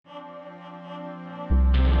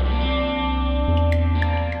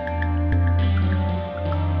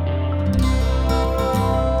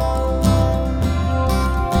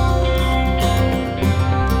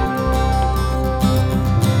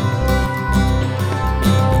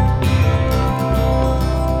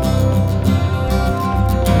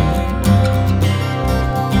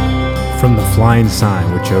Flying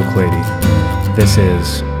Sign with Joe Clady. This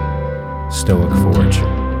is Stoic Forge.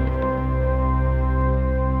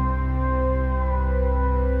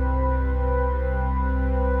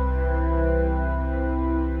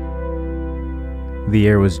 The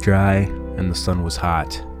air was dry and the sun was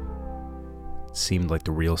hot. It seemed like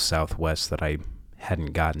the real Southwest that I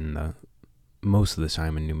hadn't gotten most of the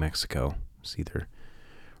time in New Mexico. It's either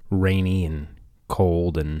rainy and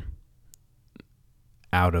cold and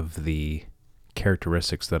out of the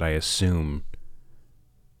characteristics that I assumed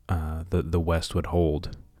the West would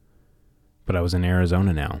hold. But I was in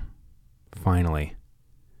Arizona now, finally,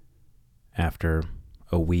 after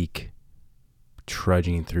a week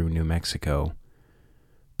trudging through New Mexico,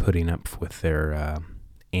 putting up with their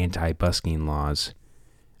anti-busking laws.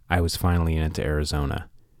 I was finally into Arizona.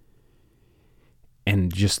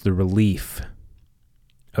 And just the relief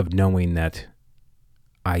of knowing that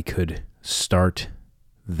I could start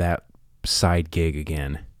that side gig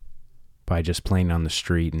again by just playing on the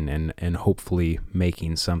street and hopefully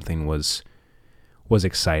making something was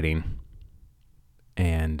exciting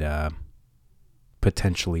and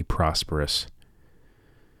potentially prosperous.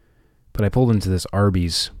 But I pulled into this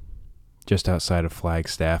Arby's just outside of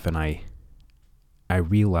Flagstaff, and I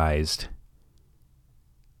realized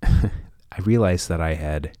that I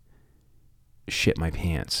had shit my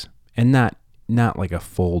pants, and not like a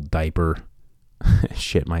full diaper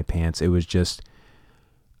shit my pants. It was just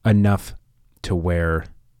enough to where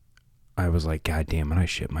I was like, God damn it, I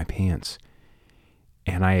shit my pants.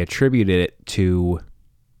 And I attributed it to,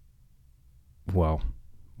 well,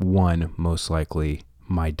 one, most likely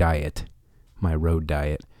my diet, my road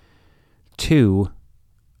diet. Two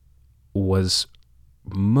was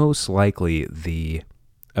most likely the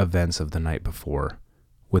events of the night before,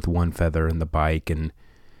 with one feather in the bike and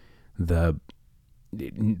the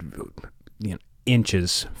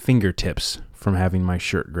inches, fingertips from having my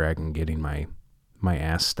shirt drag and getting my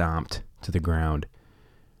ass stomped to the ground,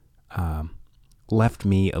 left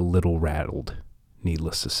me a little rattled,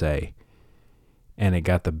 needless to say, and it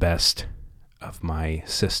got the best of my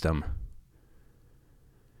system.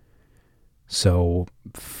 So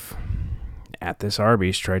at this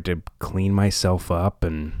Arby's, tried to clean myself up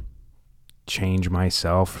and change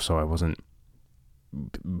myself so I wasn't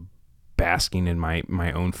basking in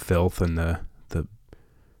my own filth and the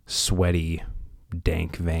sweaty,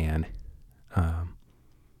 dank van.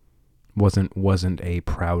 Wasn't a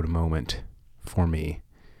proud moment for me.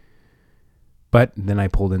 But then I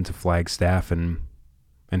pulled into Flagstaff and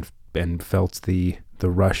felt the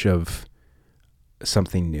rush of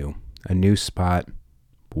something new, a new spot.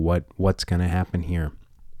 What's going to happen here?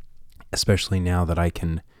 Especially now that I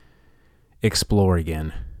can explore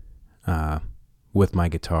again with my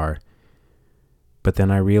guitar. But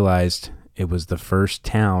then I realized it was the first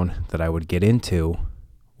town that I would get into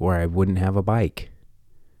where I wouldn't have a bike.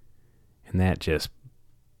 And that just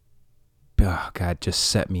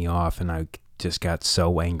set me off, and I just got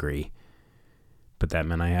so angry. But that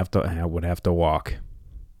meant I would have to walk,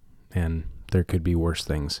 and there could be worse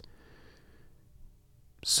things.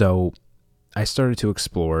 So I started to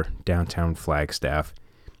explore downtown Flagstaff,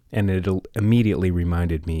 and it immediately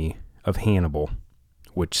reminded me of Hannibal,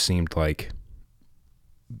 which seemed like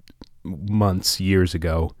months, years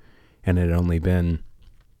ago, and it had only been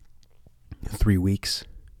 3 weeks,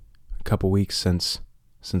 a couple weeks since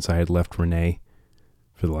I had left Renee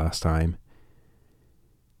for the last time.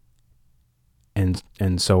 And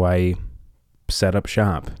so I set up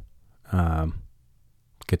shop,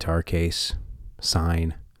 guitar case,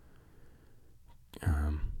 sign,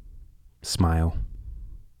 smile,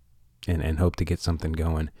 and hope to get something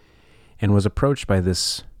going. And was approached by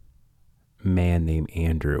this man named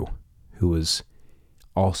Andrew, who was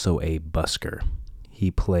also a busker.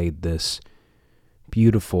 He played this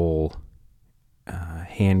beautiful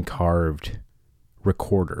hand-carved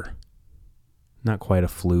recorder. Not quite a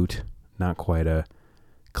flute, not quite a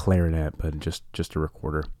clarinet, but just a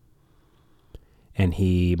recorder. And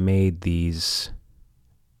he made these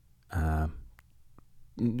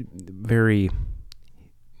very,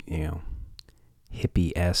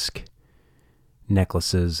 hippie-esque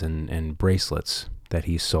necklaces and bracelets that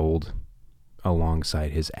he sold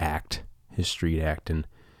alongside his street act, and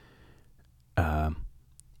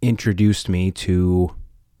introduced me to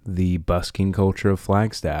the busking culture of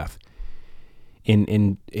Flagstaff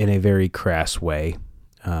in a very crass way,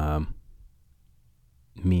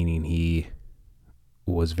 meaning he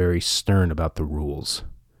was very stern about the rules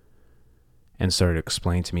and started to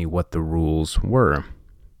explain to me what the rules were.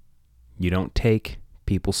 You don't take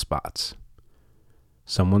people's spots.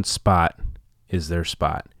 Someone's spot is their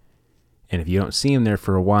spot. And if you don't see them there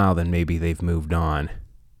for a while, then maybe they've moved on.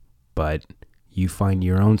 But you find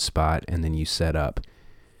your own spot and then you set up.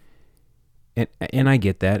 And I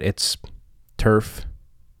get that. It's turf.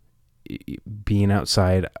 Being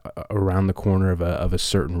outside around the corner of a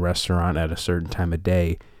certain restaurant at a certain time of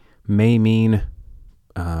day may mean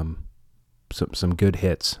some good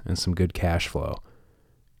hits and some good cash flow.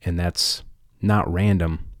 And that's not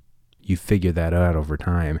random. You figure that out over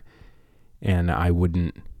time. And I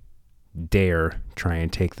wouldn't dare try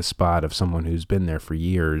and take the spot of someone who's been there for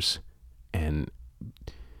years and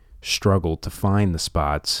struggle to find the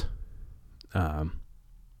spots and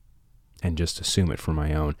just assume it for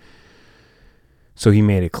my own. So he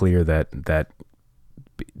made it clear that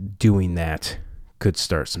doing that could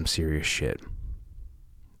start some serious shit.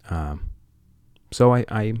 So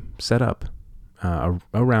I set up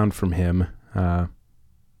around from him,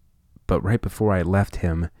 but right before I left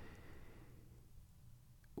him,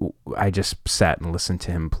 I just sat and listened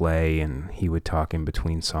to him play, and he would talk in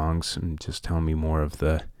between songs and just tell me more of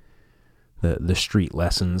the street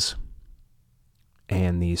lessons.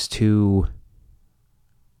 And these two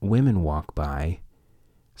women walk by,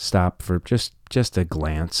 stop for just a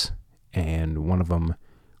glance, and one of them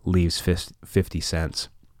leaves 50 cents.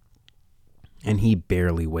 And he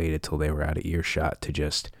barely waited till they were out of earshot to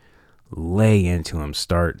just lay into him,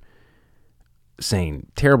 start saying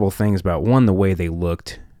terrible things about, one, the way they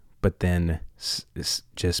looked, but then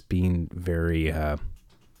just being very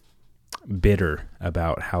bitter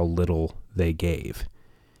about how little they gave.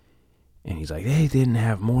 And he's like, they didn't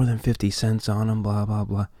have more than 50 cents on them, blah, blah,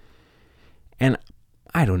 blah. And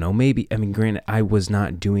I don't know, maybe, I mean, granted, I was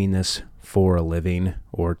not doing this for a living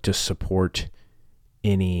or to support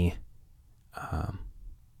any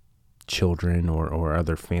children or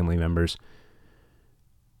other family members.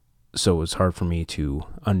 So it was hard for me to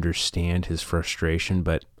understand his frustration,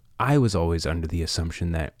 but I was always under the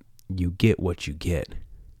assumption that you get what you get.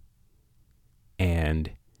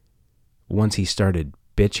 And once he started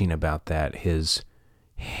bitching about that, his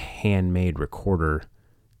handmade recorder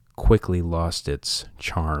quickly lost its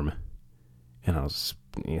charm. And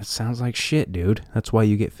it sounds like shit, dude. That's why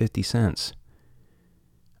you get 50 cents.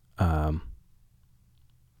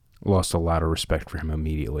 Lost a lot of respect for him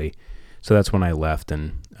immediately. So that's when I left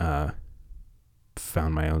and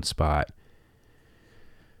found my own spot.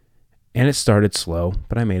 And it started slow,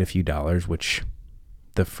 but I made a few dollars, which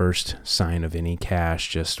the first sign of any cash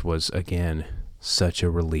just was, again, such a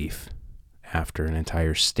relief after an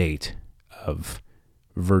entire state of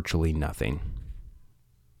virtually nothing.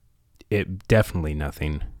 It definitely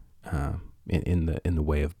nothing in the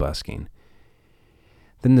way of busking.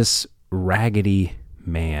 Then this raggedy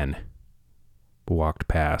man walked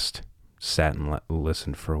past, sat and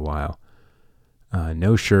listened for a while.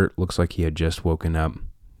 No shirt, looks like he had just woken up.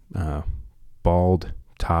 Bald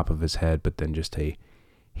top of his head, but then just a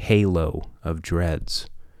halo of dreads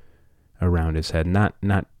around his head.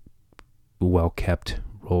 Not well kept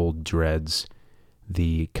rolled dreads,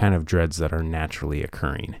 the kind of dreads that are naturally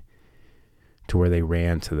occurring, to where they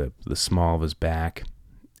ran to the small of his back,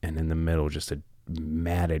 and in the middle just a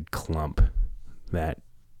matted clump that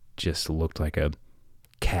just looked like a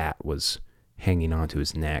cat was hanging onto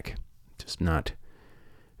his neck. Just not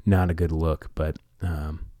a good look, but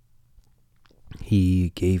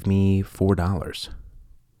he gave me $4.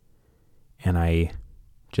 And I,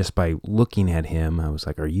 just by looking at him, I was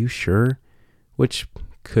like, are you sure? Which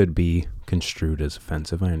could be construed as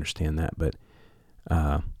offensive. I understand that, but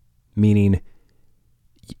meaning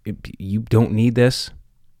you don't need this.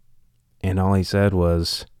 And all he said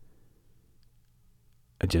was,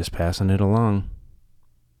 just passing it along.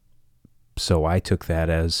 So I took that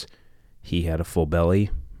as he had a full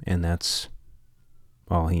belly, and that's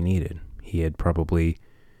all he needed. He had probably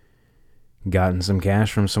gotten some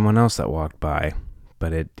cash from someone else that walked by,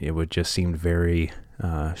 but it would just seem very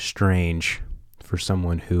strange for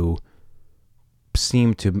someone who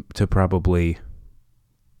seemed to probably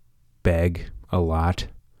beg a lot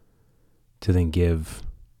to then give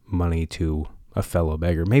money to a fellow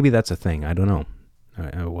beggar. Maybe that's a thing. I don't know.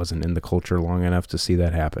 I wasn't in the culture long enough to see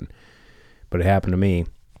that happen. But it happened to me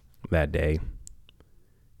that day.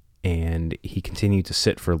 And he continued to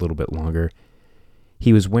sit for a little bit longer.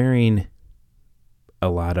 He was wearing a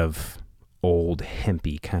lot of old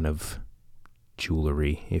hempy kind of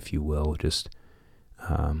jewelry, if you will. Just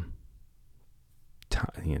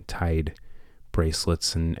tied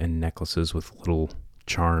bracelets and necklaces with little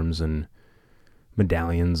charms and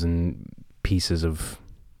medallions and pieces of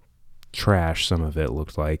trash, some of it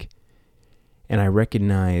looked like. And I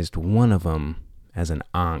recognized one of them as an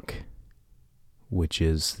Ankh, which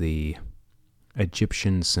is the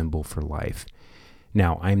Egyptian symbol for life.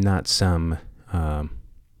 Now, I'm not some,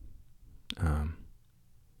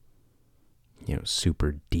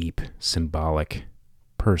 super deep symbolic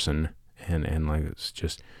person and like it's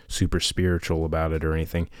just super spiritual about it or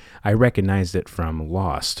anything. I recognized it from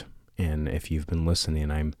Lost, and if you've been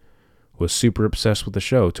listening, was super obsessed with the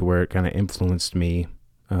show to where it kind of influenced me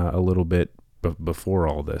a little bit before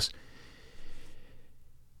all this.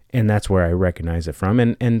 And that's where I recognize it from.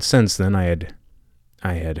 And since then, I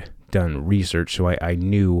had done research, so I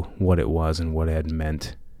knew what it was and what it had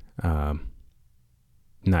meant,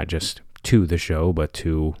 not just to the show, but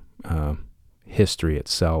to history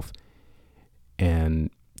itself. And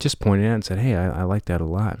just pointed out and said, hey, I like that a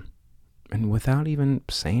lot. And without even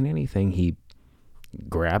saying anything, he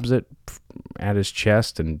grabs it at his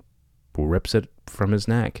chest and rips it from his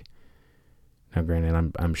neck. Now,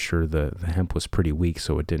 granted, I'm sure the hemp was pretty weak,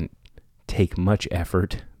 so it didn't take much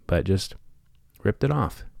effort, but just ripped it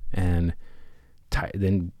off and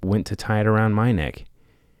then went to tie it around my neck.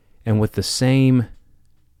 And with the same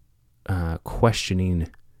questioning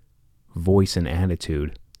voice and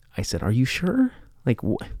attitude, I said, are you sure? Like,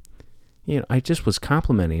 I just was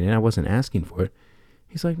complimenting it. I wasn't asking for it.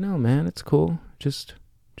 He's like, no, man, it's cool. Just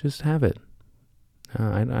have it.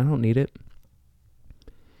 I don't need it.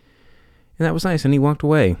 And that was nice. And he walked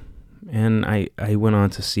away. And I went on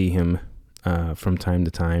to see him from time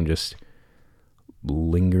to time, just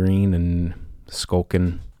lingering and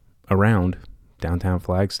skulking around downtown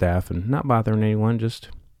Flagstaff and not bothering anyone, just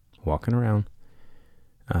walking around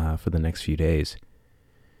for the next few days.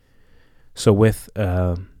 So with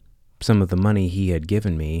some of the money he had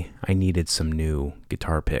given me, I needed some new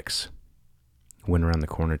guitar picks. Went around the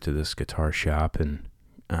corner to this guitar shop and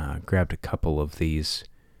grabbed a couple of these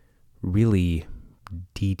really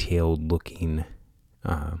detailed looking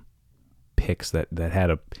picks that had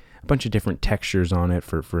a bunch of different textures on it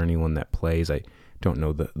for anyone that plays. I don't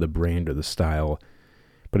know the brand or the style,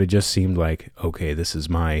 but it just seemed like, okay, this is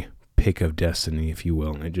my pick of destiny, if you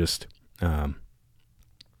will. And it just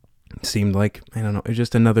seemed like, I don't know, it's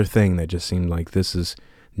just another thing that just seemed like this is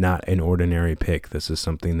not an ordinary pick. This is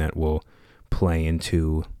something that will play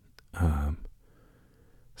into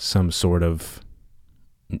some sort of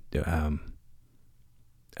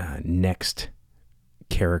next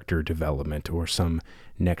character development or some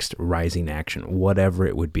next rising action, whatever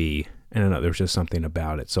it would be. I don't know, there was just something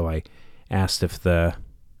about it. So I asked at the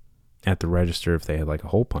register if they had like a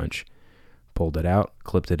hole punch. Pulled it out,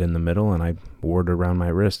 clipped it in the middle, and I wore it around my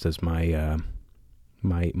wrist as my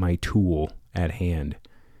my tool at hand.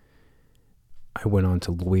 I went on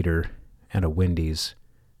to loiter at a Wendy's,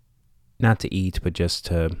 not to eat, but just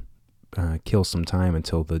to kill some time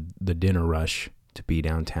until the dinner rush to be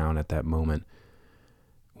downtown at that moment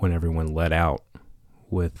when everyone let out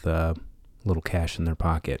with little cash in their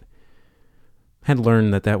pocket. Had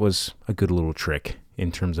learned that was a good little trick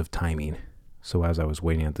in terms of timing. So as I was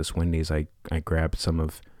waiting at this Wendy's, I grabbed some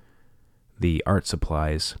of the art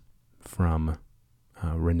supplies from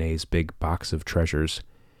Renee's big box of treasures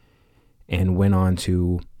and went on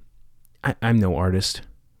to, I'm no artist,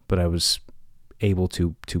 but I was able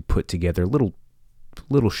to put together little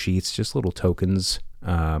sheets, just little tokens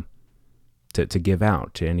to give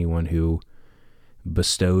out to anyone who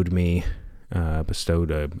bestowed a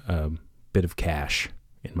bit of cash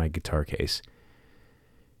in my guitar case.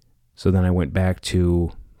 So then I went back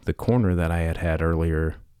to the corner that I had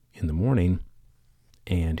earlier in the morning,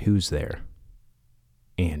 and who's there?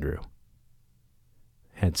 Andrew.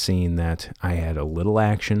 Had seen that I had a little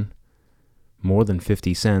action, more than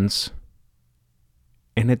 50 cents,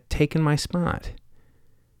 and had taken my spot,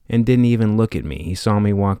 and didn't even look at me. He saw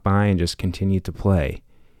me walk by and just continued to play.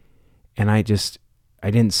 And I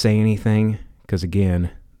didn't say anything, because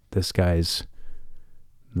again, this guy's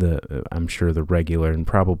I'm sure the regular and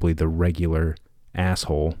probably the regular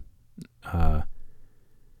asshole,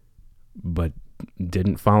 but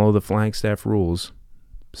didn't follow the Flagstaff rules.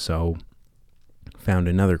 So found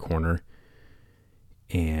another corner,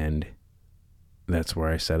 and that's where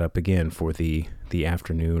I set up again for the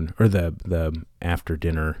afternoon or the after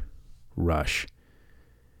dinner rush,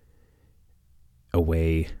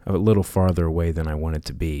 away a little farther away than I wanted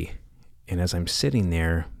to be. And as I'm sitting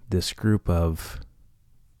there, this group of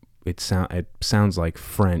it sounds like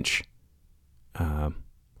French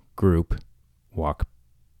group walk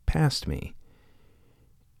past me,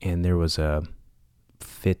 and there was a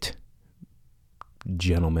fit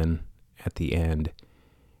gentleman at the end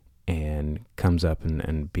and comes up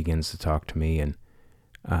and begins to talk to me, and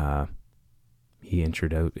he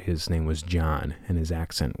introduced, his name was John, and his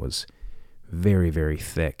accent was very, very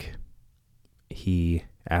thick. He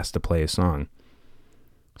asked to play a song.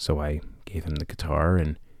 So I gave him the guitar,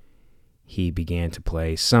 and he began to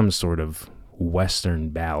play some sort of Western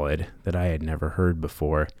ballad that I had never heard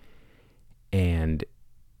before, and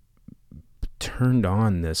turned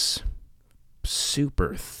on this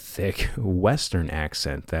super thick Western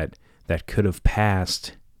accent that could have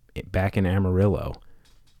passed back in Amarillo.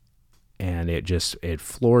 And it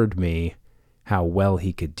floored me how well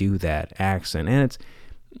he could do that accent. And it's,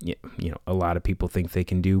 a lot of people think they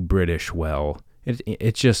can do British well.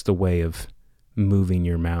 It's just the way of moving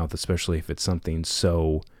your mouth, especially if it's something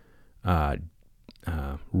so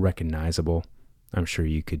recognizable. I'm sure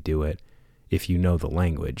you could do it if you know the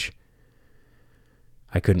language.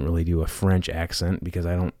 I couldn't really do a French accent because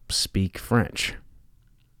I don't speak French.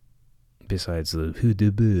 Besides the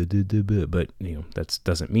but that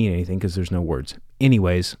doesn't mean anything because there's no words.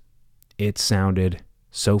 Anyways, it sounded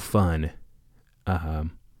so fun, and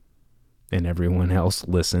everyone else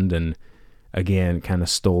listened and again kind of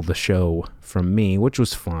stole the show from me, which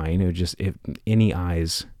was fine. It was just, if any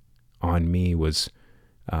eyes on me was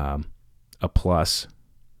a plus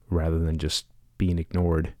rather than just being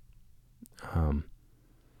ignored. And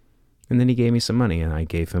then he gave me some money, and I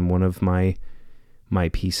gave him one of my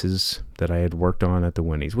pieces that I had worked on at the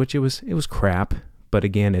Winnie's, which it was crap, but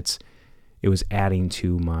again, it was adding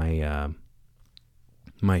to my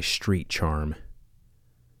my street charm.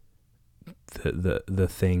 The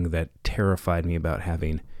thing that terrified me about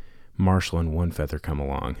having Marshall and One Feather come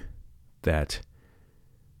along, that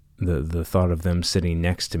the thought of them sitting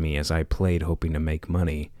next to me as I played hoping to make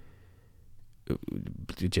money,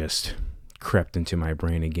 it just crept into my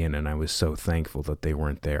brain again, and I was so thankful that they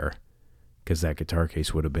weren't there, because that guitar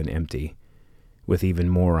case would have been empty, with even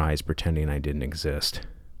more eyes pretending I didn't exist,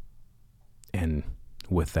 and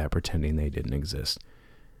with that pretending they didn't exist.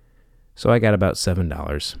 So I got about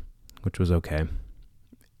 $7, which was okay,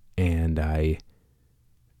 and I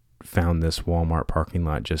found this Walmart parking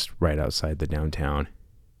lot just right outside the downtown,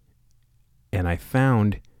 and I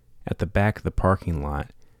found at the back of the parking lot,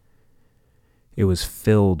 it was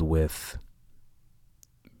filled with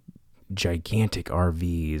gigantic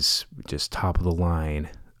RVs, just top of the line,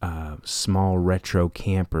 small retro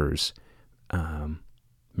campers,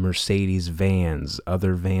 Mercedes vans,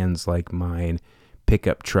 other vans like mine,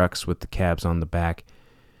 pickup trucks with the cabs on the back,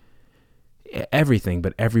 everything,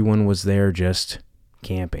 but everyone was there just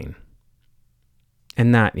camping.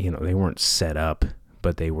 And not, they weren't set up,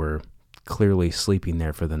 but they were clearly sleeping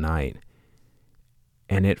there for the night.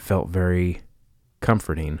 And it felt very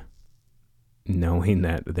comforting knowing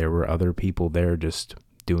that there were other people there just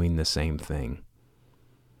doing the same thing.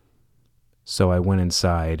 So I went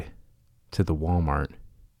inside to the Walmart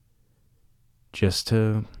just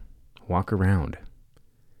to walk around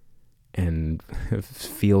and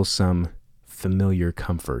feel some familiar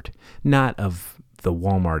comfort. Not of the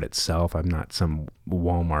Walmart itself. I'm not some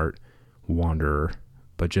Walmart wanderer,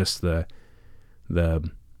 but just the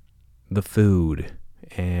food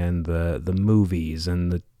and the movies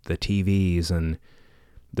and the TVs and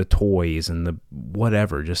the toys and the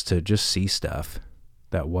whatever, just to see stuff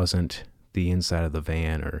that wasn't the inside of the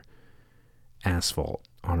van or asphalt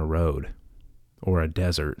on a road or a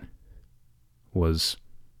desert, was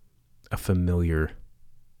a familiar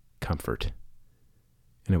comfort.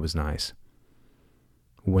 And it was nice.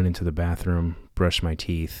 Went into the bathroom, brushed my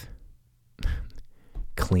teeth,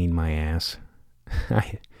 cleaned my ass.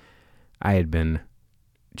 I had been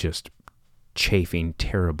just chafing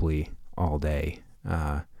terribly all day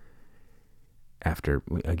after,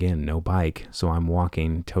 again, no bike. So I'm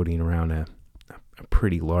walking, toting around a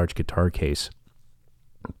pretty large guitar case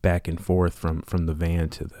back and forth from the van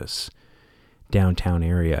to this downtown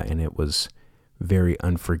area, and it was very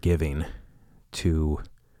unforgiving to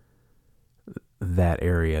that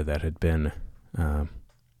area that had been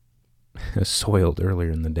soiled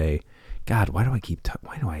earlier in the day. God, why am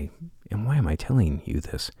I telling you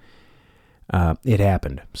this? It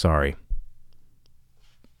happened. Sorry.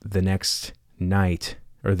 The next night,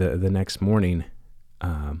 or the next morning,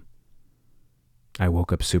 I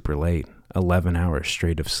woke up super late, 11 hours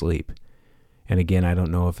straight of sleep. And again, I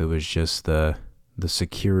don't know if it was just the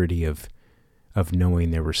security of knowing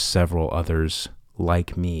there were several others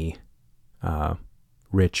like me,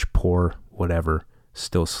 rich, poor, whatever,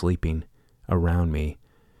 still sleeping around me.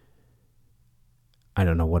 I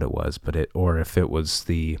don't know what it was, or if it was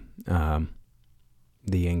the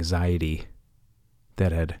anxiety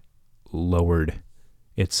that had lowered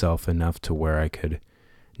itself enough to where I could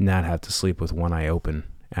not have to sleep with one eye open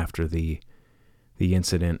after the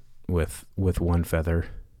incident with One Feather.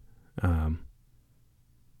 It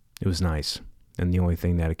was nice. And the only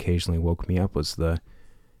thing that occasionally woke me up was the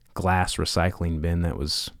glass recycling bin that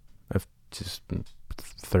was just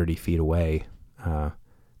 30 feet away, that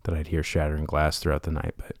I'd hear shattering glass throughout the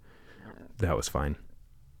night, but that was fine.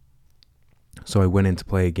 So I went in to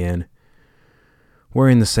play again,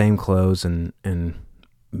 wearing the same clothes, and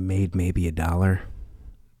made maybe $1,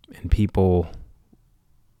 and people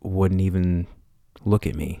wouldn't even look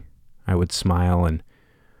at me. I would smile and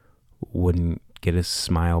wouldn't get a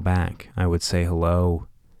smile back. I would say hello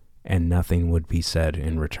and nothing would be said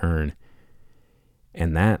in return.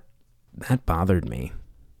 And that bothered me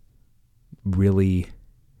really,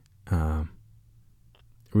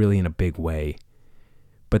 really in a big way.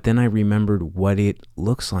 But then I remembered what it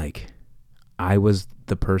looks like. I was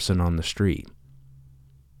the person on the street.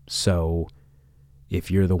 So if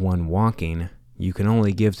you're the one walking, you can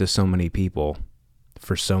only give to so many people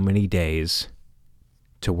for so many days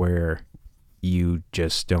to where you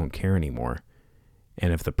just don't care anymore.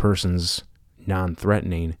 And if the person's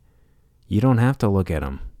non-threatening, you don't have to look at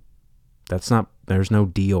them. There's no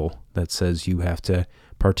deal that says you have to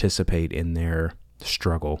participate in their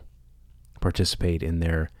struggle, participate in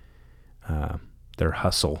their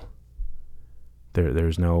hustle.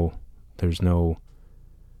 There's no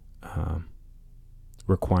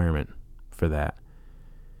requirement for that.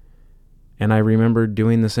 And I remember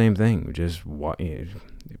doing the same thing, just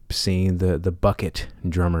seeing the bucket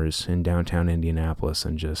drummers in downtown Indianapolis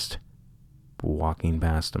and just walking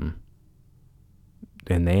past them.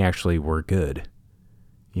 And they actually were good.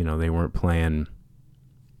 You know, they weren't playing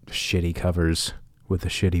shitty covers with a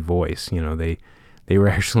shitty voice. You know, they were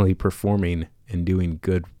actually performing and doing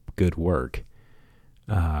good work.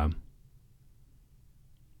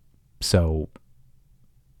 So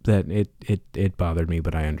that it bothered me,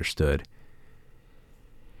 but I understood.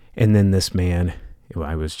 And then this man,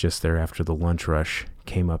 I was just there after the lunch rush,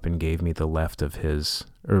 came up and gave me the leftovers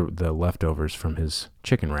from his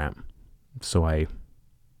chicken wrap. So I,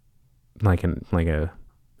 like a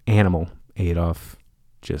animal, ate off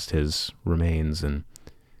just his remains, and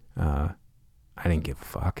I didn't give a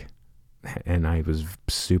fuck. And I was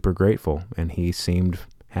super grateful, and he seemed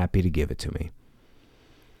happy to give it to me.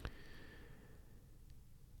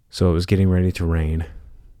 So it was getting ready to rain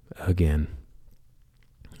again,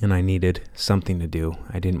 and I needed something to do.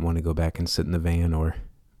 I didn't want to go back and sit in the van or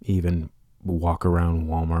even walk around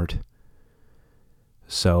Walmart.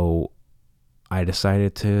 So I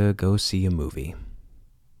decided to go see a movie.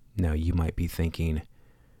 Now you might be thinking,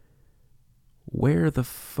 where the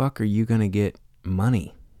fuck are you going to get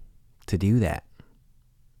money to do that?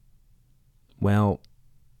 Well,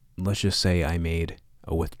 let's just say I made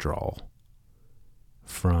a withdrawal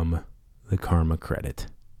from the Karma credit.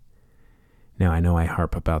 Now, I know I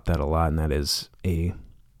harp about that a lot, and that is a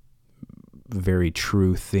very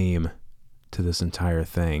true theme to this entire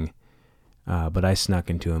thing. But I snuck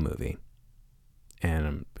into a movie, and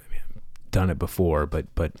I've done it before, but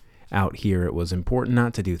out here it was important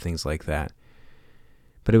not to do things like that.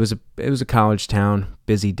 But it was a college town,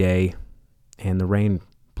 busy day, and the rain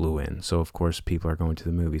blew in. So of course people are going to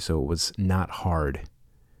the movie. So it was not hard.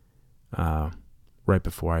 Right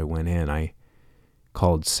before I went in, I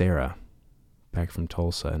called Sarah back from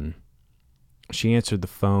Tulsa, and she answered the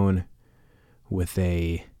phone with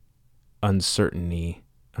a uncertainty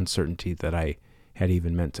that I had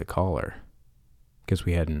even meant to call her, because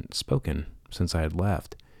we hadn't spoken since I had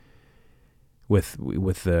left. With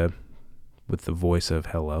the voice of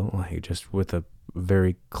hello, like just with a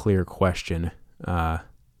very clear question, and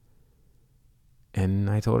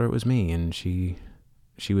I told her it was me, and she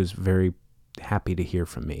was very happy to hear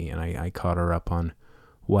from me, and I caught her up on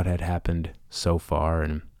what had happened so far,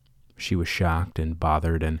 and she was shocked and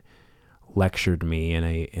bothered and lectured me in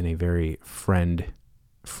a very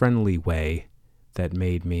friendly way that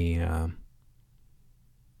made me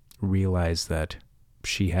realize that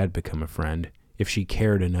she had become a friend if she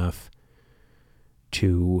cared enough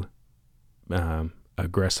to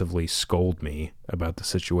aggressively scold me about the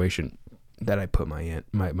situation that I put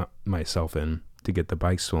myself in to get the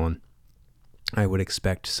bike stolen. I would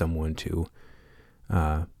expect someone to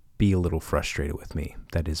be a little frustrated with me.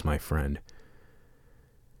 That is my friend.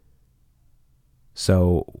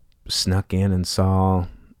 So snuck in and saw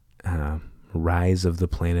Rise of the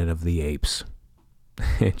Planet of the Apes.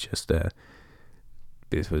 It just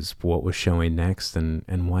this was what was showing next,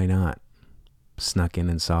 and why not? Snuck in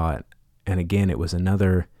and saw it. And again, it was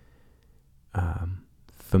another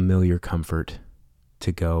familiar comfort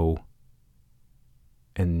to go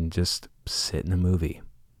and just sit in a movie,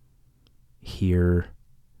 hear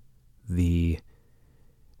the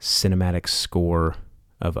cinematic score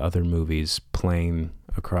of other movies playing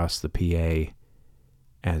across the PA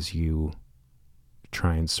as you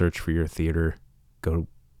try and search for your theater, go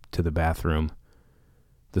to the bathroom,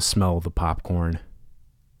 the smell of the popcorn,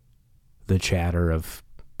 the chatter of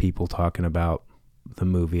people talking about the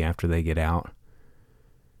movie after they get out.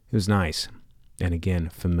 It was nice. And again,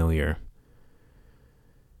 familiar.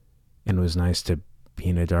 And it was nice to be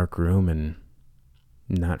in a dark room and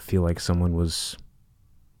not feel like someone was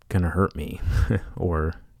going to hurt me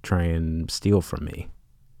or try and steal from me.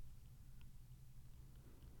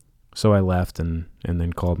 So I left and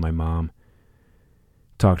then called my mom,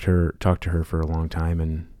 talked to her for a long time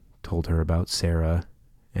and told her about Sarah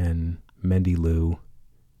and Mendy Lou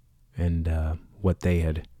and what they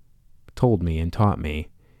had told me and taught me.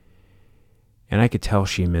 And I could tell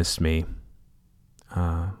she missed me,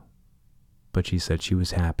 but she said she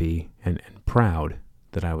was happy and proud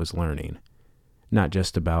that I was learning, not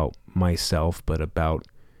just about myself, but about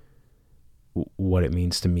what it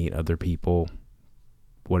means to meet other people,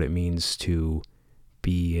 what it means to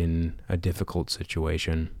be in a difficult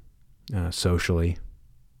situation, socially,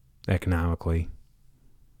 economically.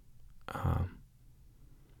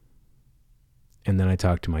 And then I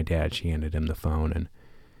talked to my dad. She handed him the phone and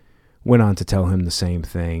went on to tell him the same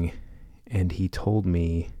thing. And he told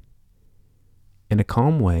me in a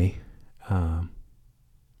calm way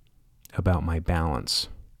about my balance.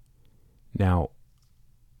 Now,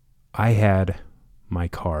 I had my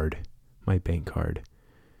card, my bank card,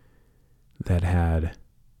 that had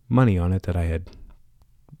money on it that I had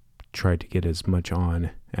tried to get as much on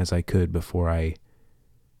as I could before I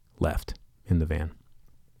left in the van.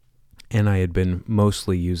 And I had been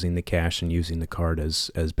mostly using the cash and using the card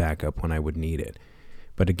as backup when I would need it.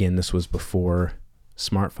 But again, this was before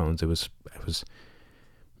smartphones. It was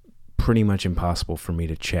pretty much impossible for me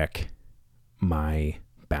to check my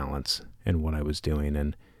balance and what I was doing,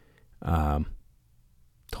 and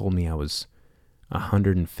told me I was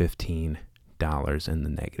 $115 in the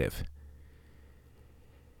negative.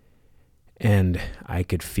 And I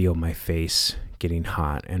could feel my face getting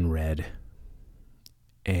hot and red,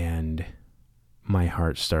 and my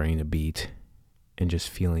heart starting to beat, and just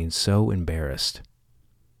feeling so embarrassed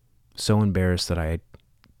that I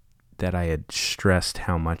had stressed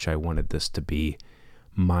how much I wanted this to be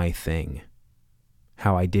my thing.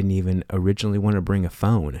 How I didn't even originally want to bring a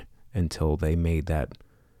phone until they made that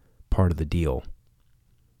part of the deal.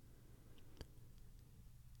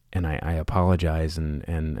 And I apologized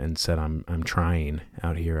and said I'm trying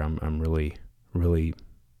out here. I'm really, really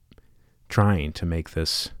trying to make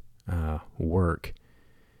this work.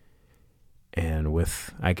 And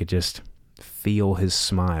I could just feel his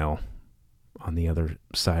smile on the other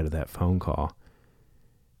side of that phone call.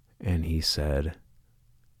 And he said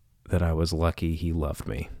that I was lucky he loved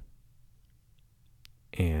me.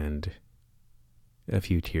 And a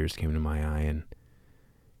few tears came to my eye, and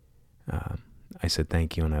I said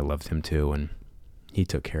thank you, and I loved him too, and he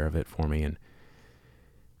took care of it for me and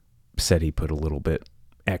said he put a little bit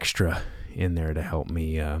extra in there to help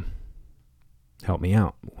me out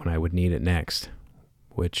when I would need it next,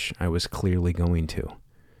 which I was clearly going to.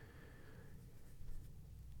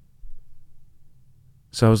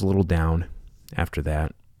 So I was a little down after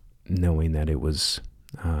that, knowing that it was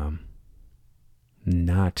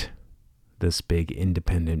not this big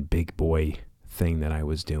independent big boy thing that I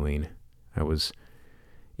was doing. I was,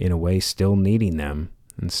 in a way, still needing them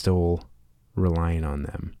and still relying on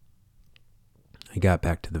them. I got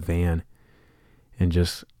back to the van and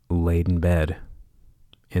just laid in bed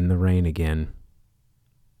in the rain again,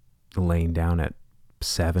 laying down at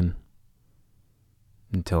 7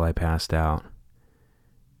 until I passed out.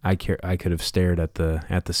 I could have stared at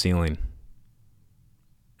the ceiling,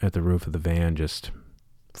 at the roof of the van, just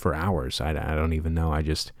for hours. I don't even know. I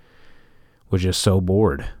just was just so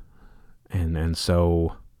bored and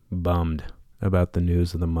so bummed about the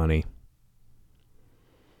news of the money.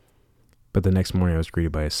 But the next morning I was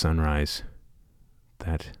greeted by a sunrise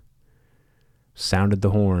that sounded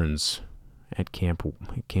the horns at Camp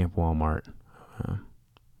Walmart.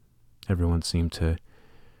 Everyone seemed to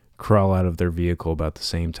crawl out of their vehicle about the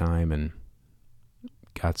same time and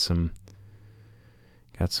got some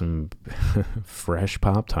fresh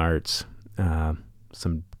Pop-Tarts,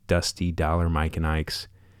 some dusty Dollar Mike and Ike's,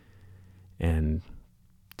 and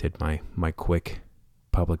did my quick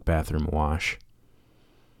public bathroom wash.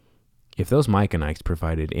 If those Mike and Ike's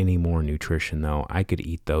provided any more nutrition, though, I could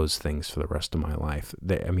eat those things for the rest of my life.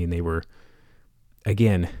 They were,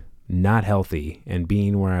 again, not healthy, and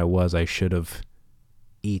being where I was, I should have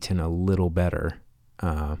eaten a little better.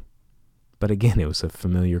 But again, it was a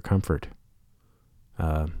familiar comfort.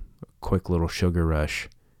 A quick little sugar rush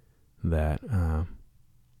that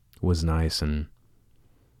was nice and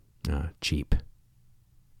cheap.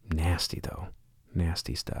 Nasty, though.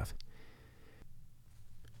 Nasty stuff.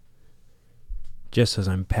 Just as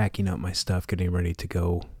I'm packing up my stuff, getting ready to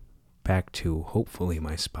go back to, hopefully,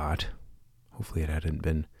 my spot. Hopefully it hadn't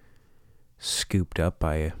been scooped up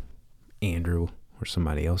by Andrew or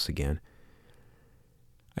somebody else again.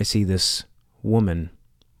 I see this woman,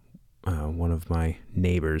 one of my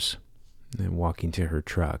neighbors, walking to her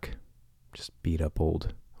truck. Just beat up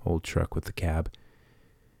old truck with the cab.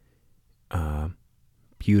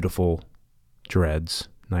 Beautiful dreads,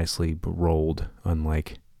 nicely rolled,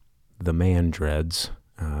 unlike the man dreads.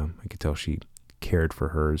 I could tell she cared for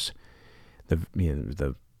hers.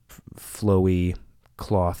 The flowy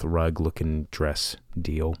cloth rug looking dress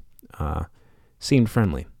deal seemed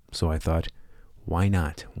friendly. So I thought, why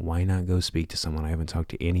not? Why not go speak to someone? I haven't talked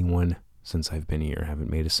to anyone since I've been here. I haven't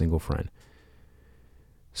made a single friend.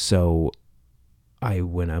 So I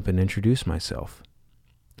went up and introduced myself.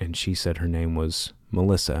 And she said her name was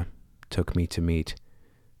Melissa. Took me to meet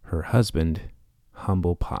her husband,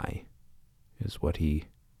 Humble Pie, is what he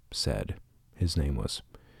said his name was.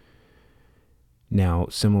 Now,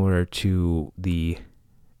 similar to the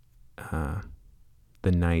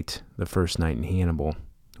first night in Hannibal,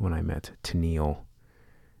 when I met Tennille,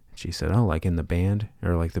 she said, "Oh, like in the band,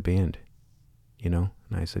 or like the band, you know?"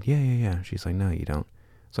 And I said, "Yeah." She's like, "No, you don't."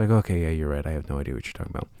 It's like, "Okay, yeah, you're right. I have no idea what you're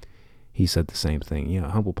talking about." He said the same thing. "Yeah,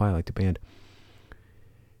 Humble Pie, like the band."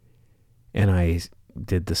 And I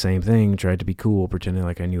did the same thing, tried to be cool, pretending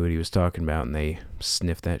like I knew what he was talking about, and they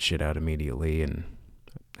sniffed that shit out immediately. And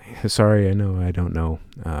sorry, I know, I don't know.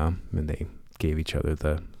 And they gave each other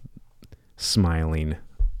the smiling,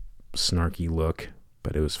 snarky look,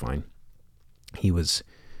 but it was fine. He was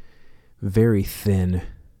very thin,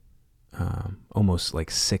 almost like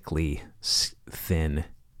sickly thin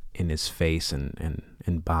in his face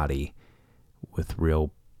and body, with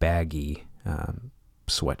real baggy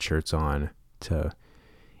sweatshirts on to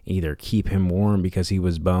either keep him warm because he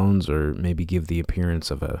was bones or maybe give the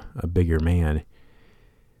appearance of a bigger man.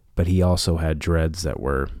 But he also had dreads that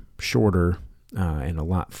were shorter and a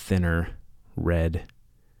lot thinner, red,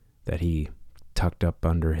 that he tucked up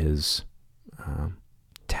under his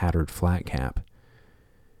tattered flat cap.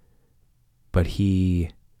 But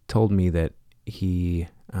he told me that he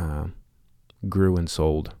grew and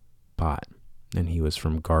sold pot, and he was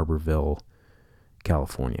from Garberville,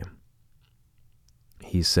 California.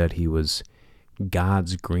 He said he was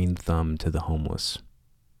God's green thumb to the homeless,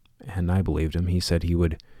 and I believed him. He said he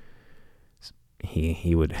would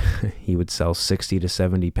sell 60 to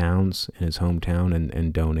 70 pounds in his hometown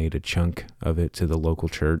and donate a chunk of it to the local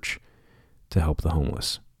church to help the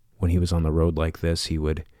homeless. When he was on the road like this, he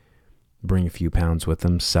would bring a few pounds with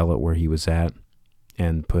him, sell it where he was at,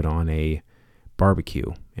 and put on a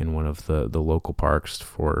barbecue in one of the local parks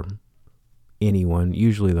for anyone,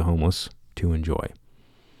 usually the homeless, to enjoy.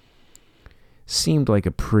 Seemed like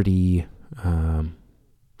a pretty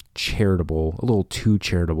charitable, a little too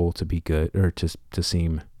charitable to be good, or to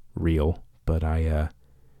seem real, but I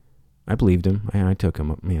believed him. I took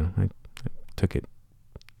him, I took it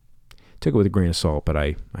with a grain of salt, but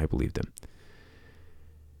I believed him.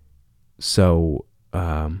 So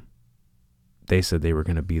they said they were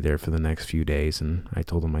going to be there for the next few days, and I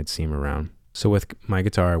told them I'd see him around. So with my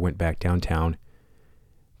guitar, I went back downtown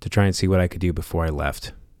to try and see what I could do before I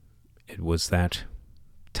left. It was that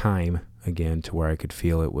time again to where I could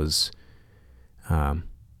feel it was time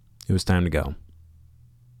to go.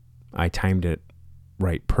 I timed it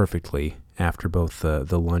right perfectly after both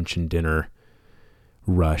the lunch and dinner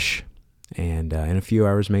rush, and in a few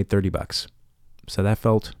hours made $30. So that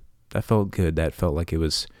felt good. That felt like it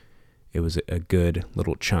was a good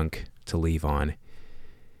little chunk to leave on,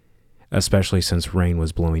 especially since rain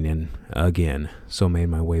was blowing in again. So I made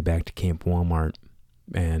my way back to Camp Walmart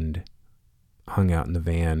and hung out in the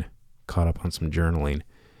van, caught up on some journaling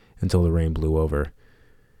until the rain blew over.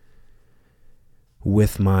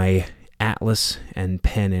 With my atlas and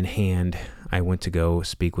pen in hand, I went to go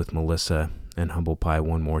speak with Melissa and Humble Pie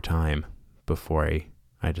one more time before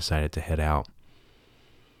I decided to head out,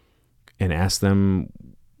 and asked them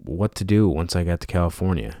what to do once I got to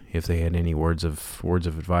California, if they had any words of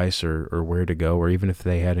advice or where to go, or even if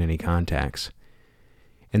they had any contacts.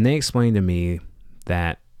 And they explained to me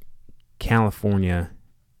that California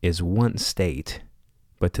is one state,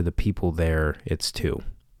 but to the people there, it's two.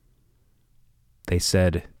 They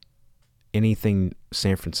said anything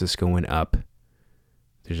San Francisco and up,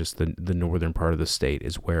 there's just the northern part of the state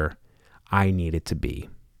is where I needed to be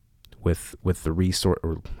with the resource,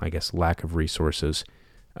 or I guess lack of resources,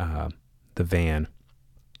 the van.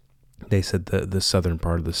 They said the southern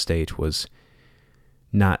part of the state was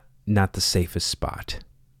not the safest spot.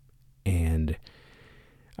 And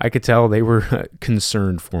I could tell they were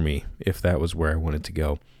concerned for me if that was where I wanted to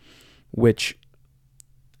go, which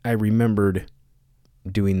I remembered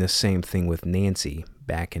doing the same thing with Nancy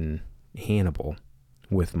back in Hannibal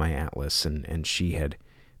with my atlas, and she had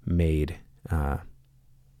made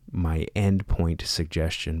my endpoint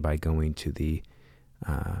suggestion by going to the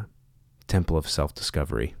Temple of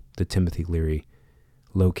Self-Discovery, the Timothy Leary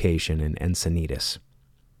location in Encinitas.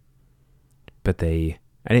 But I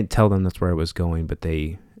didn't tell them that's where I was going, but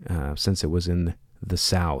they, since it was in the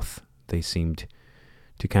south, they seemed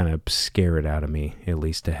to kind of scare it out of me, at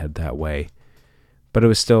least to head that way. But it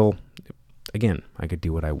was still, again, I could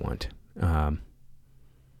do what I want.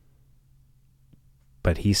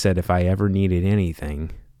 But he said if I ever needed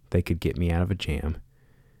anything, they could get me out of a jam.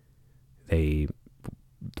 They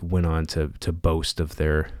went on to boast of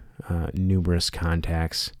their numerous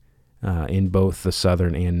contacts in both the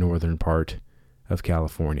southern and northern part of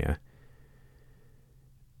California.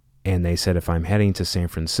 And they said if I'm heading to San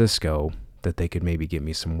Francisco, that they could maybe get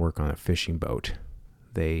me some work on a fishing boat.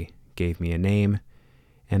 They gave me a name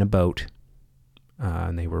and a boat,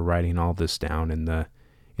 and they were writing all this down in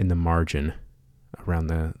the margin around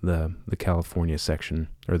the California section,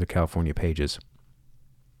 or the California pages.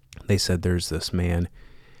 They said there's this man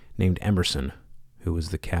named Emerson who was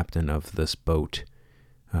the captain of this boat,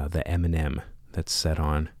 the M&M, that's set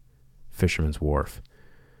on Fisherman's Wharf.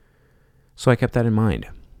 So I kept that in mind.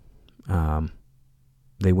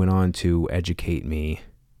 They went on to educate me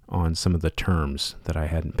on some of the terms that I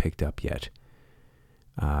hadn't picked up yet.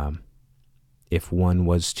 If one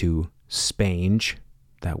was to spange,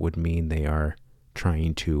 that would mean they are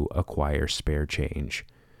trying to acquire spare change.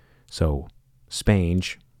 So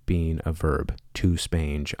spange being a verb, to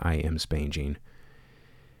spange, I am spanging.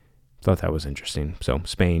 Thought that was interesting. So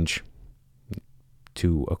spange,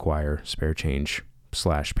 to acquire spare change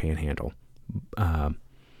 / panhandle.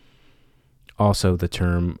 Also, the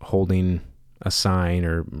term holding a sign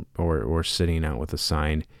or sitting out with a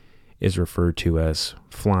sign is referred to as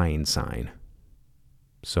flying sign.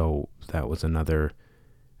 So that was another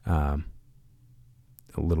a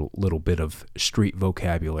little bit of street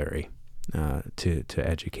vocabulary to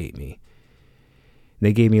educate me.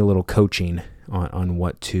 They gave me a little coaching on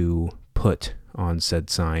what to put on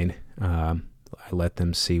said sign. I let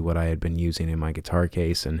them see what I had been using in my guitar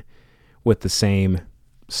case, and with the same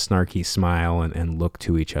snarky smile and look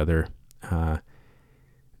to each other,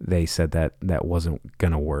 they said that wasn't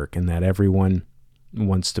going to work, and that everyone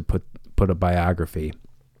wants to put a biography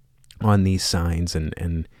on these signs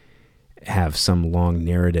and have some long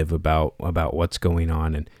narrative about what's going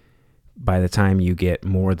on. And by the time you get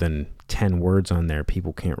more than 10 words on there,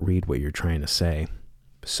 people can't read what you're trying to say.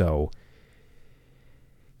 So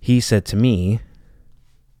he said to me,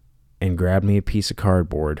 and grabbed me a piece of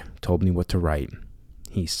cardboard, told me what to write.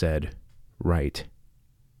 He said, write,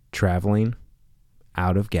 traveling,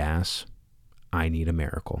 out of gas, I need a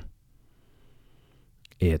miracle.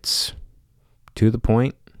 It's to the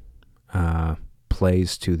point,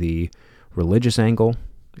 plays to the religious angle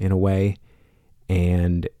in a way,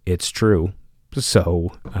 and it's true.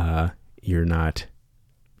 So you're not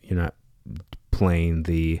playing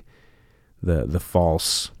the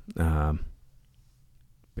false out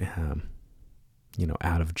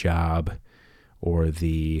of job, or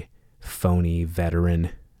the phony veteran.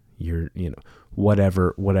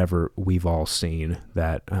 Whatever we've all seen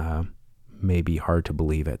that may be hard to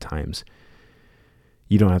believe at times.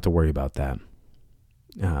 You don't have to worry about that.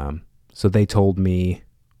 So they told me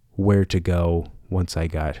where to go once I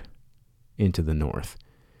got into the north,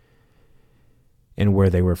 and where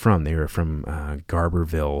they were from. They were from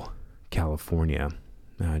Garberville, California,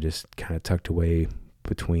 just kind of tucked away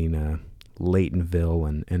between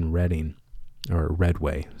Laytonville and Redding, or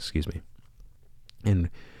Redway, excuse me. And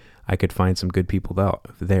I could find some good people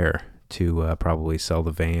there to probably sell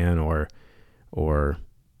the van or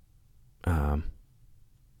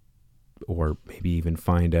maybe even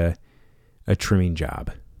find a trimming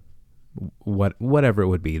job. Whatever it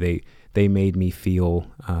would be, they made me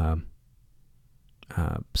feel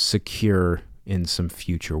secure in some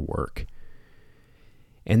future work.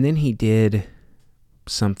 And then he did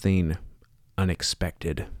something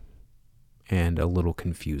unexpected and a little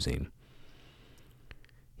confusing.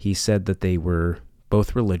 He said that they were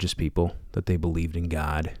both religious people, that they believed in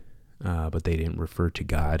God, but they didn't refer to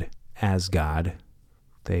God as God.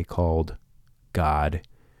 They called God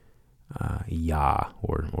Yah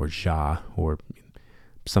or Jah, or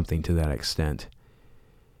something to that extent.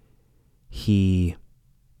 He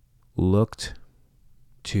looked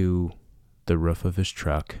to the roof of his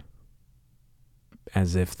truck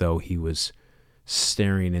as if though he was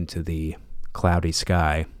staring into the cloudy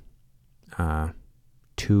sky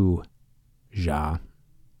to Jah,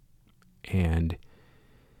 and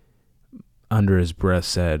under his breath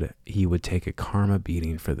said he would take a karma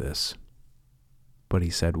beating for this. But he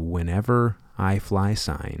said, whenever I fly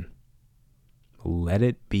sign, let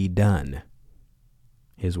it be done,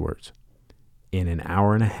 his words, in an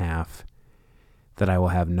hour and a half, that I will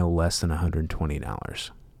have no less than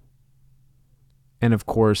 $120. And of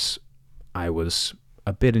course, I was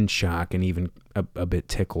a bit in shock and even a bit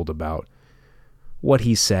tickled about what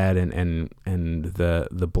he said and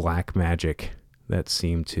the black magic that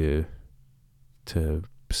seemed to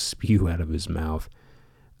spew out of his mouth.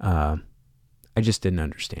 I just didn't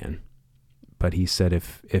understand. But he said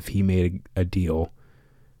if he made a deal,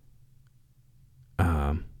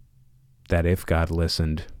 that if God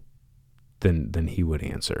listened, then he would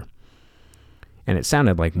answer. And it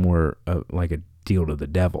sounded like more like a deal to the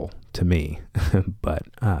devil to me, but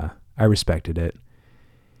I respected it.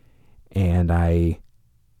 And I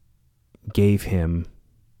gave him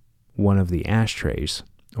one of the ashtrays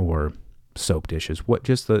or soap dishes,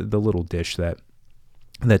 just the little dish that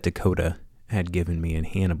Dakota had given me in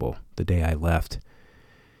Hannibal the day I left.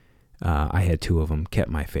 I had two of them, kept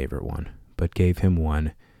my favorite one, but gave him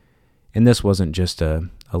one. And this wasn't just a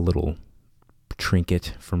little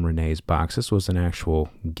trinket from Renee's box. This was an actual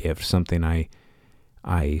gift, something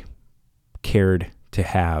I cared to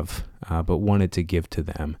have, but wanted to give to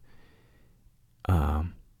them,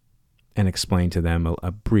 and explain to them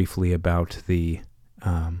briefly about the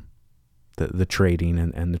trading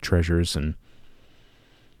and the treasures. And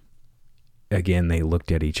again, they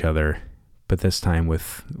looked at each other, but this time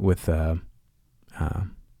with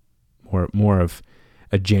more of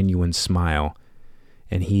a genuine smile.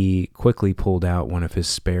 And he quickly pulled out one of his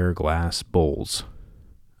spare glass bowls,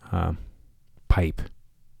 pipe,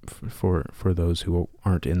 for those who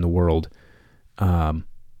aren't in the world,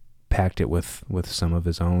 packed it with some of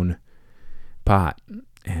his own pot,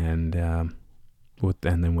 and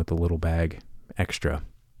then with a little bag extra.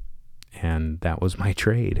 And that was my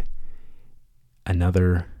trade.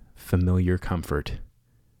 Another familiar comfort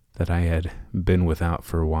that I had been without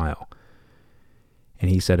for a while.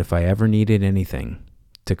 And he said if I ever needed anything,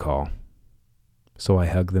 to call. So I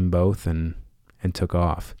hugged them both and took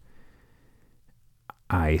off.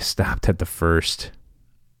 I stopped at the first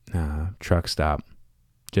truck stop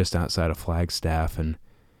just outside of Flagstaff and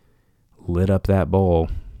lit up that bowl,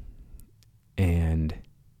 and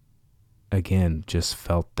again just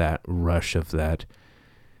felt that rush of that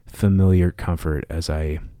familiar comfort as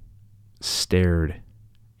I stared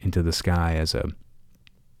into the sky as a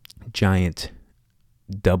giant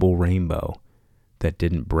double rainbow that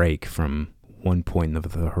didn't break from one point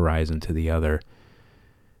of the horizon to the other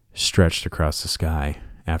stretched across the sky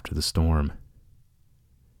after the storm.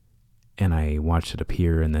 And I watched it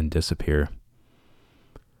appear and then disappear.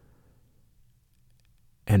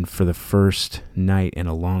 And for the first night in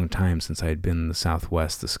a long time since I had been in the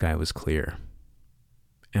Southwest, the sky was clear.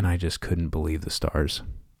 And I just couldn't believe the stars.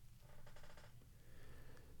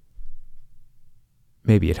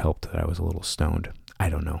 Maybe it helped that I was a little stoned. I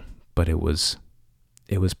don't know. But it was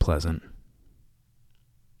pleasant.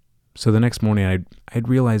 So the next morning, I'd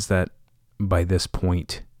realized that by this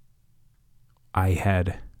point, I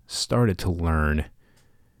had started to learn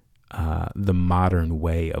the modern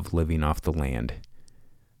way of living off the land.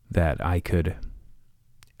 That I could,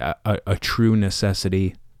 a true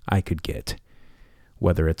necessity I could get,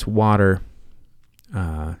 whether it's water,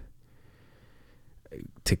 to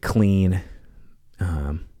clean,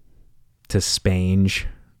 to spange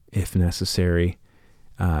if necessary,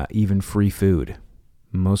 even free food.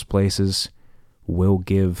 Most places will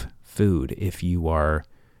give food if you are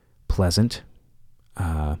pleasant,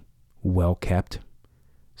 well kept,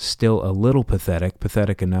 still a little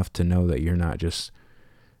pathetic enough to know that you're not just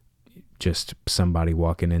somebody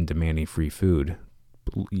walking in demanding free food.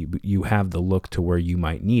 You have the look to where you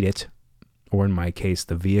might need it, or in my case,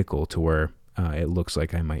 the vehicle to where it looks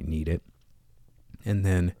like I might need it. And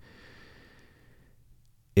then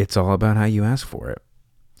it's all about how you ask for it.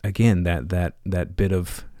 Again, that bit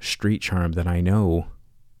of street charm that I know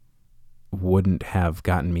wouldn't have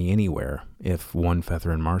gotten me anywhere if one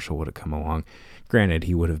Fethrin Marshall would have come along. Granted,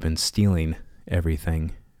 he would have been stealing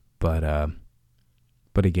everything, but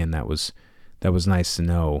again, that was nice to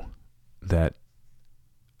know that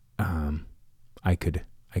I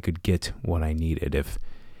could get what I needed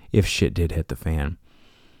if shit did hit the fan.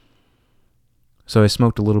 So I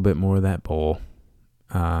smoked a little bit more of that bowl,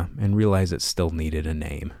 and realized it still needed a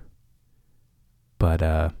name.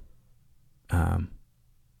 But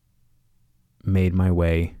made my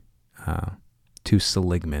way to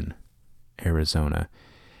Seligman, Arizona.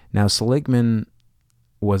 Now, Seligman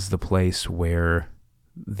was the place where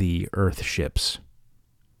the Earth ships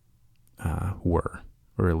were,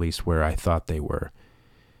 or at least where I thought they were.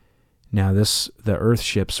 Now, the Earth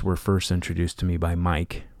ships were first introduced to me by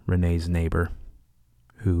Mike, Renee's neighbor,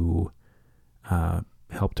 who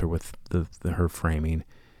helped her with her framing,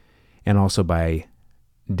 and also by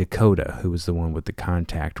Dakota, who was the one with the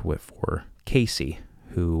contact for Casey,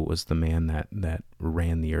 who was the man that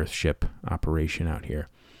ran the Earthship operation out here.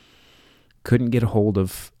 Couldn't get a hold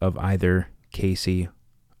of either Casey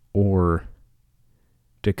or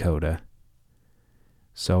Dakota,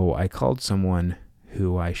 so I called someone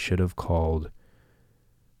who I should have called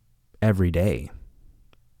every day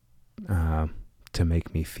to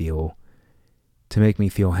make me feel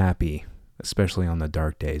happy, especially on the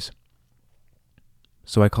dark days.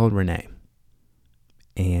 So I called Renee,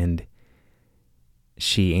 and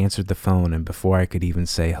she answered the phone, and before I could even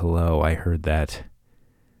say hello, I heard that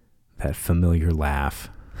familiar laugh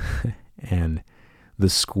and the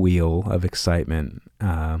squeal of excitement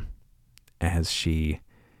as she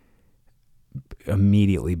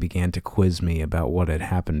immediately began to quiz me about what had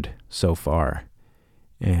happened so far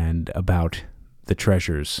and about the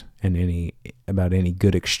treasures and about any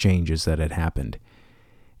good exchanges that had happened.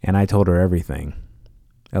 And I told her everything,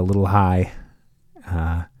 a little high,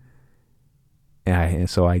 and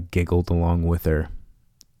so I giggled along with her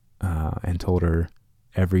and told her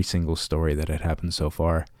every single story that had happened so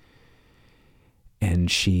far.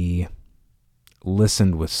 And she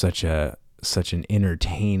listened with such an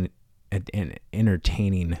entertaining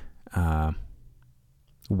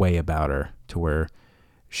way about her, to where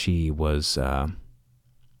she was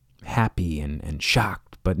happy and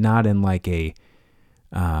shocked, but not in like a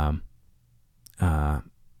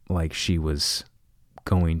like she was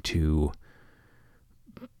going to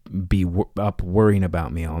be up worrying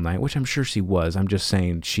about me all night, which I'm sure she was. I'm just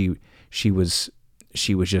saying she was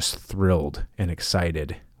just thrilled and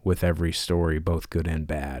excited with every story, both good and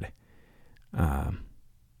bad. And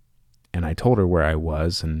I told her where I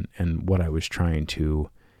was and what I was trying to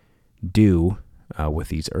do with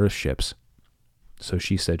these Earth ships. So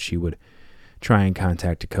she said she would try and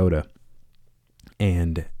contact Dakota,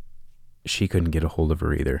 and she couldn't get a hold of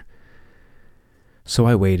her either. So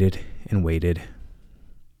I waited and waited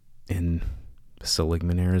in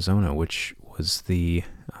Seligman, Arizona, which was the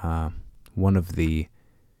one of the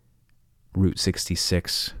Route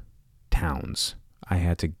 66 towns. I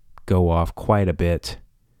had to go off quite a bit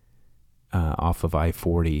off of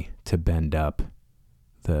I-40 to bend up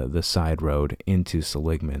the side road into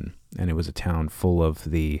Seligman, and it was a town full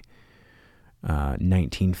of the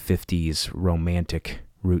 1950s romantic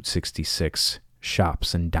Route 66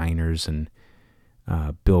 shops and diners and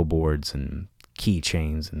billboards and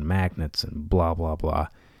keychains and magnets and blah, blah, blah.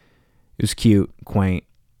 It was cute, quaint,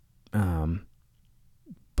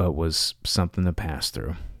 but was something to pass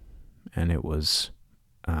through. And it was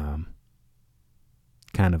kind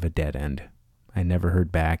of a dead end. I never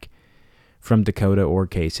heard back from Dakota or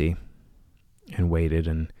Casey, and waited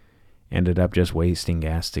and ended up just wasting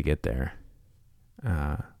gas to get there.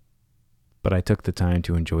 But I took the time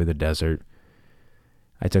to enjoy the desert.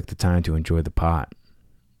 I took the time to enjoy the pot.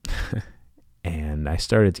 And I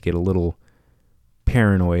started to get a little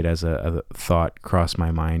paranoid as a thought crossed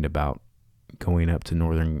my mind about going up to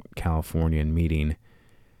Northern California and meeting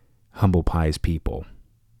Humble Pie's people,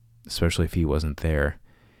 especially if he wasn't there,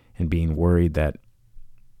 and being worried that,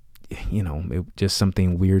 just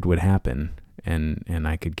something weird would happen and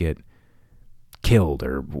I could get killed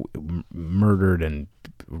or murdered and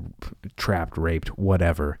trapped, raped,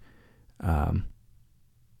 whatever.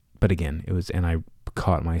 But again, and I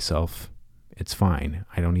caught myself, it's fine.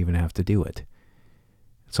 I don't even have to do it.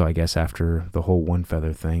 So I guess after the whole one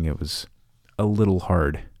feather thing, it was a little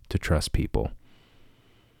hard to trust people.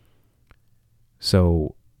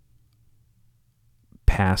 So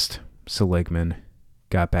past Seligman,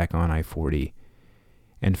 got back on I-40,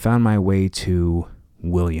 and found my way to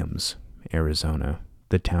Williams, Arizona,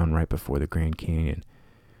 the town right before the Grand Canyon,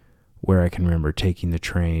 where I can remember taking the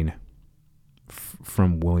train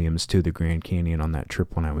from Williams to the Grand Canyon on that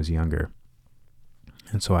trip when I was younger.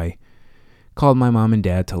 And so I called my mom and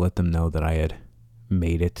dad to let them know that I had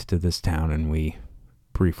made it to this town, and we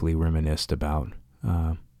briefly reminisced about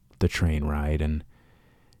the train ride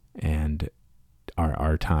and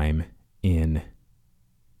our time in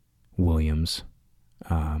Williams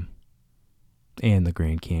and the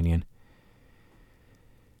Grand Canyon.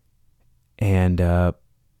 And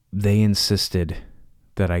they insisted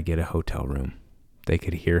that I get a hotel room. They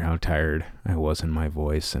could hear how tired I was in my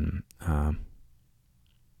voice, and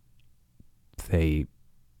they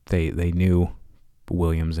knew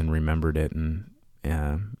Williams and remembered it, and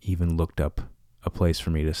even looked up a place for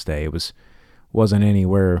me to stay. It wasn't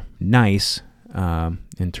anywhere nice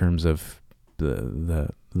in terms of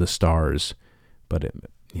the stars, but it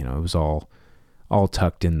was all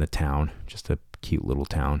tucked in the town, just a cute little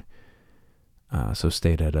town. So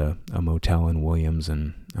stayed at a motel in Williams,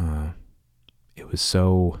 and it was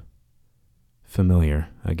so familiar.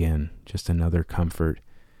 Again, just another comfort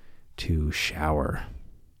to shower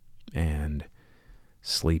and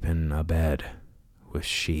sleep in a bed with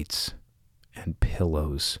sheets and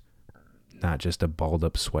pillows, not just a balled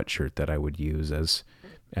up sweatshirt that I would use as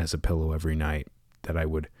a pillow every night, that I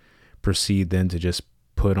would proceed then to just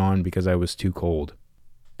put on because I was too cold.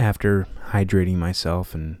 After hydrating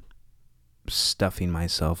myself and stuffing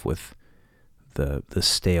myself with the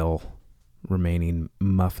stale remaining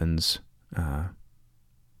muffins,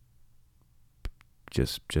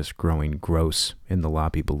 just growing gross in the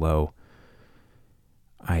lobby below,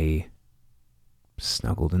 I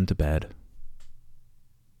snuggled into bed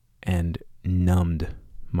and numbed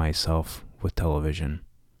myself with television,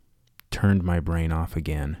 turned my brain off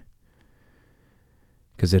again,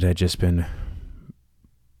 because it had just been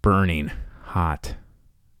burning hot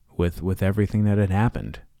with everything that had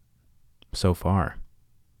happened so far.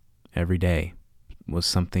 Every day was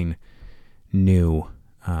something new,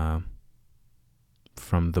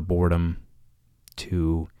 from the boredom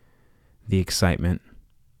to the excitement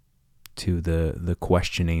to the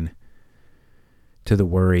questioning to the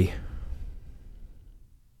worry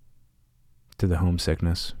to the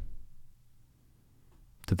homesickness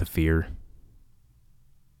to the fear.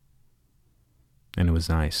 And it was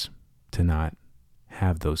nice to not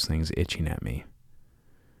have those things itching at me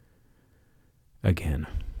again.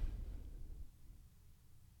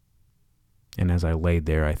 And as I laid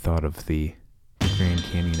there, I thought of the Grand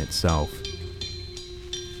Canyon itself,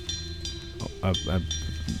 a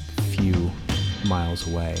few miles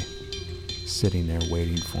away, sitting there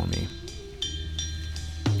waiting for me.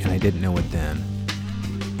 And I didn't know it then,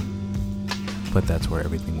 but that's where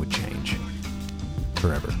everything would change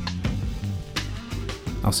forever.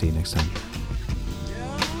 I'll see you next time.